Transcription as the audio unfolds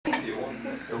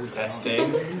All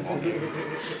testing.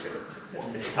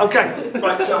 Okay,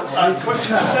 right, so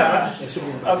question 7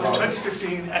 of the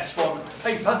 2015 S1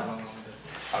 paper.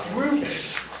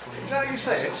 Fruits. Is that how you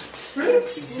say it?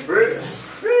 Fruits. Fruits.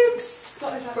 Fruits.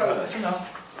 Well, that's enough.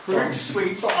 Fruit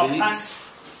sweets are packed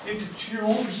into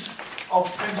tubes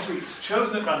of 10 sweets,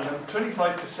 chosen at random.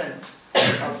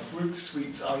 25% of fruit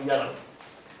sweets are yellow.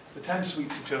 The 10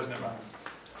 sweets are chosen at random.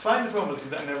 Find the probability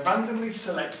that in a randomly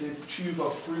selected tube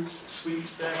of fruit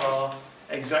sweets there are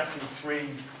exactly 3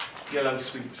 yellow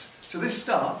sweets. So this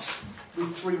starts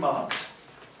with 3 marks.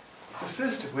 The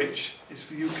first of which is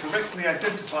for you correctly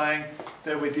identifying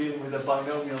that we're dealing with a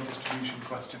binomial distribution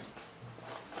question.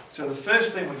 So the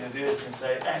first thing we're going to do is we're going to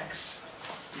say x.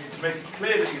 You need to make it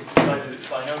clear that you've decided it's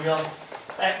binomial.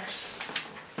 X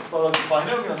follows a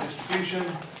binomial distribution.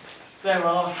 There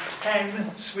are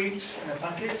 10 sweets in a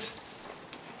packet.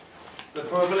 The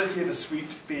probability of a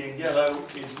sweet being yellow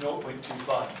is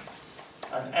 0.25.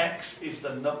 And x is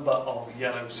the number of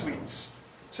yellow sweets.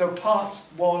 So part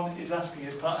A is asking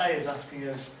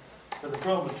us for the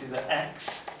probability that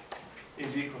x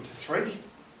is equal to 3.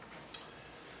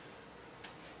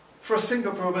 For a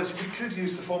single probability, we could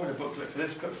use the formula booklet for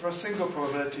this, but for a single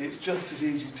probability it's just as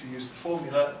easy to use the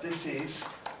formula. This is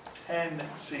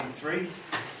 10C3.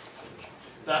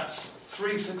 That's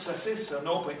 3 successes, so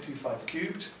 0.25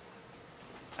 cubed.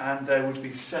 And there would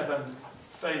be 7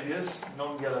 failures,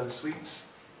 non-yellow sweets.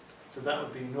 So that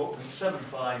would be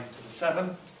 0.75 to the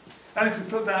 7. And if we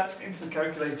put that into the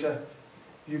calculator,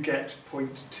 you get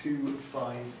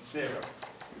 0.250.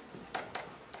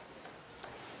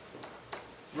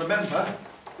 Remember,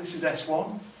 this is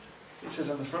S1. It says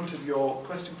on the front of your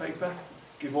question paper,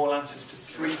 give all answers to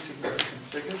 3 significant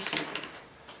figures.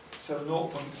 So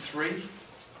 0.3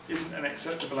 isn't an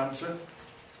acceptable answer.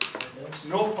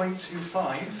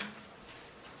 0.25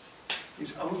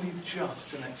 is only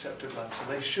just an acceptable answer.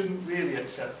 They shouldn't really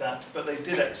accept that, but they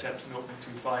did accept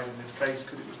 0.25 in this case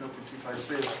because it was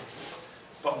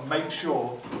 0.250. But make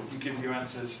sure you give your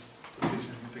answers to 3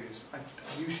 significant figures. I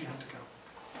usually have to go.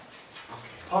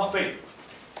 Part B.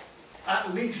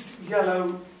 At least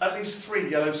 3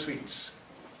 yellow sweets.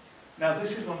 Now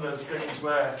this is one of those things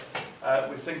where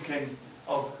we're thinking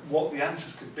of what the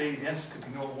answers could be. The answers could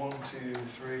be 0, 1, 2,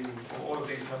 3, 4, all of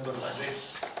these numbers like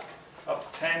this, up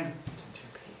to 10.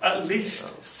 At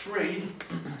least 3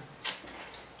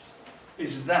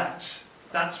 is that.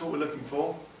 That's what we're looking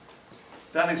for.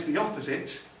 That is the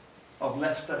opposite of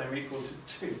less than or equal to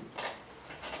 2.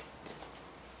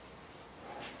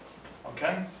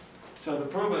 Okay? So the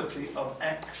probability of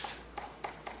x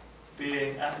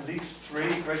being at least 3,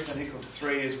 greater than or equal to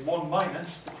 3, is 1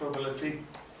 minus the probability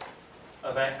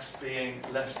of x being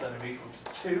less than or equal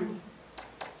to 2.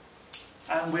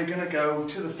 And we're going to go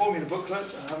to the formula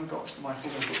booklet. I haven't got my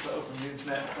formula booklet open on the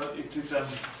internet, but it is,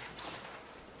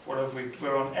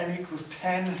 we're on n equals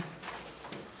 10.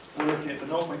 We're looking at the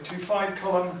 0.25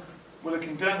 column. We're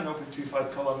looking down the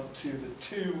 0.25 column to the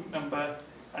 2 number,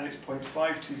 and it's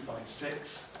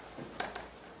 0.5256.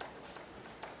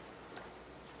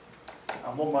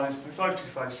 And 1 minus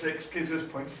 0.5256 gives us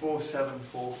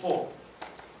 0.4744.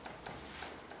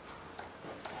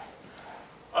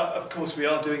 Of course, we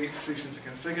are doing it to 3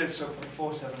 significant figures, so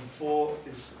 0.474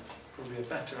 is probably a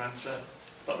better answer,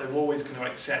 but they're always going to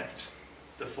accept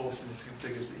the 4 significant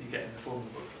figures that you get in the formula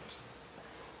booklet.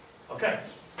 Okay,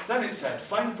 then it said,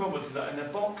 find the probability that in a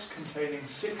box containing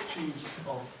 6 tubes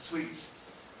of sweets,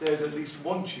 there is at least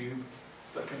 1 tube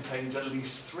that contains at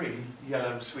least 3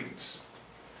 yellow sweets.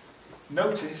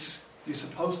 Notice, you're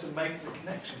supposed to make the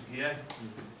connection here.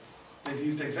 They've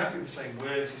used exactly the same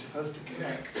words. You're supposed to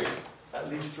connect at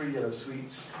least 3 yellow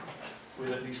sweets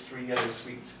with at least 3 yellow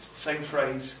sweets. It's the same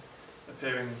phrase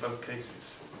appearing in both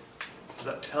cases. So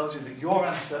that tells you that your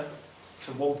answer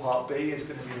to 1 part B is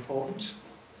going to be important.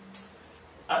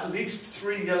 At least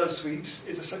 3 yellow sweets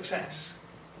is a success.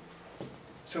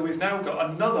 So we've now got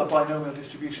another binomial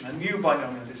distribution, a new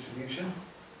binomial distribution.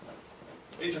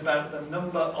 It's about the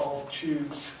number of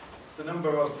tubes, the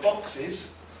number of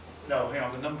boxes, no, hang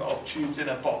on, the number of tubes in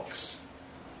a box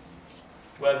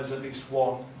where there's at least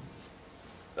 1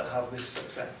 that have this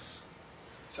success.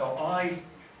 So I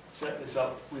set this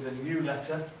up with a new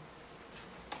letter.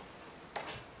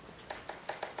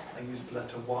 I use the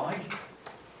letter Y.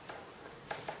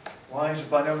 Y is a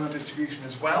binomial distribution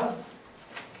as well.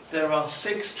 There are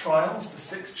 6 trials, the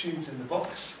 6 tubes in the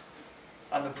box,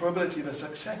 and the probability of a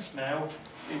success now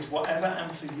is whatever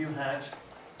answer you had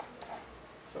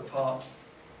for part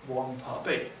 1, part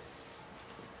B.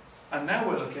 And now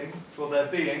we're looking for there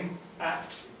being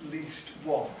at least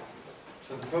 1.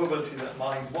 So the probability that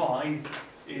my Y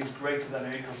is greater than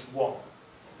or equal to 1.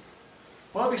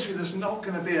 Well, obviously there's not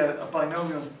going to be a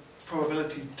binomial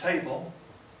probability table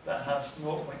that has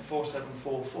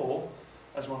 0.4744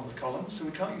 as one of the columns, so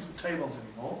we can't use the tables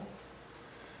anymore.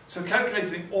 So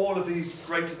calculating all of these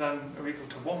greater than or equal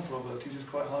to 1 probabilities is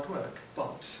quite hard work,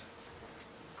 but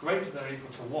greater than or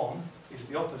equal to 1 is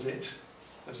the opposite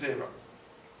of 0.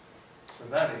 So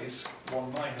that is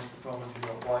 1 minus the probability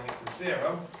that y equals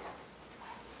 0,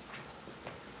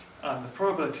 and the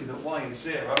probability that y is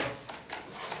 0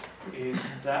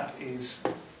 is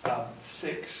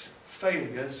 6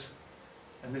 failures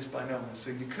in this binomial.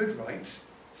 So you could write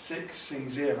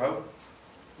 6C0,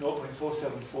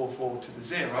 0.4744 to the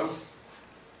 0,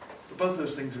 but both of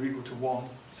those things are equal to 1,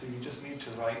 so you just need to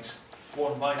write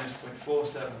 1 minus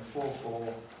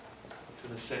 0.4744 to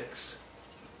the 6.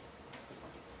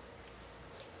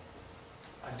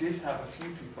 I did have a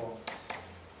few people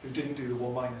who didn't do the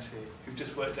 1 minus here, who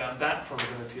just worked out that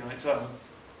probability on its own,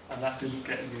 and that didn't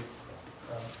get you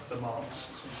the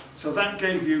marks. So that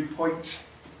gave you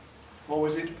what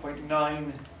was it,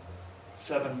 0.979,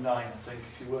 I think,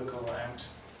 if you work all that out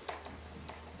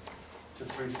to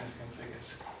 3 significant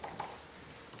figures.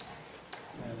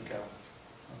 There we go.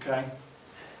 Okay.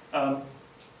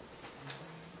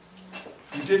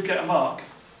 You did get a mark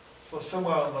for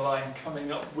somewhere on the line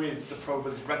coming up with the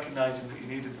probability, recognising that you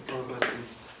needed the probability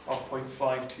of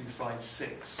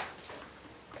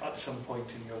 0.5256 at some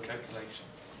point in your calculation.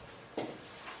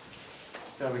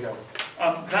 There we go.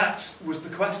 That was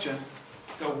the question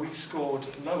that we scored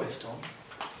lowest on.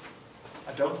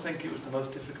 I don't think it was the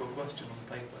most difficult question on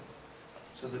the paper.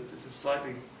 So that this is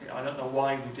slightly, I don't know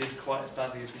why we did quite as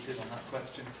badly as we did on that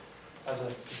question. As a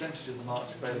percentage of the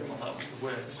marks available, that was the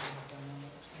worst.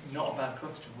 Not a bad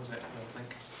question, was it? I don't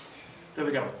think. There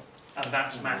we go. And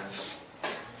that's maths.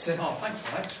 Oh, thanks,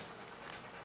 Alex.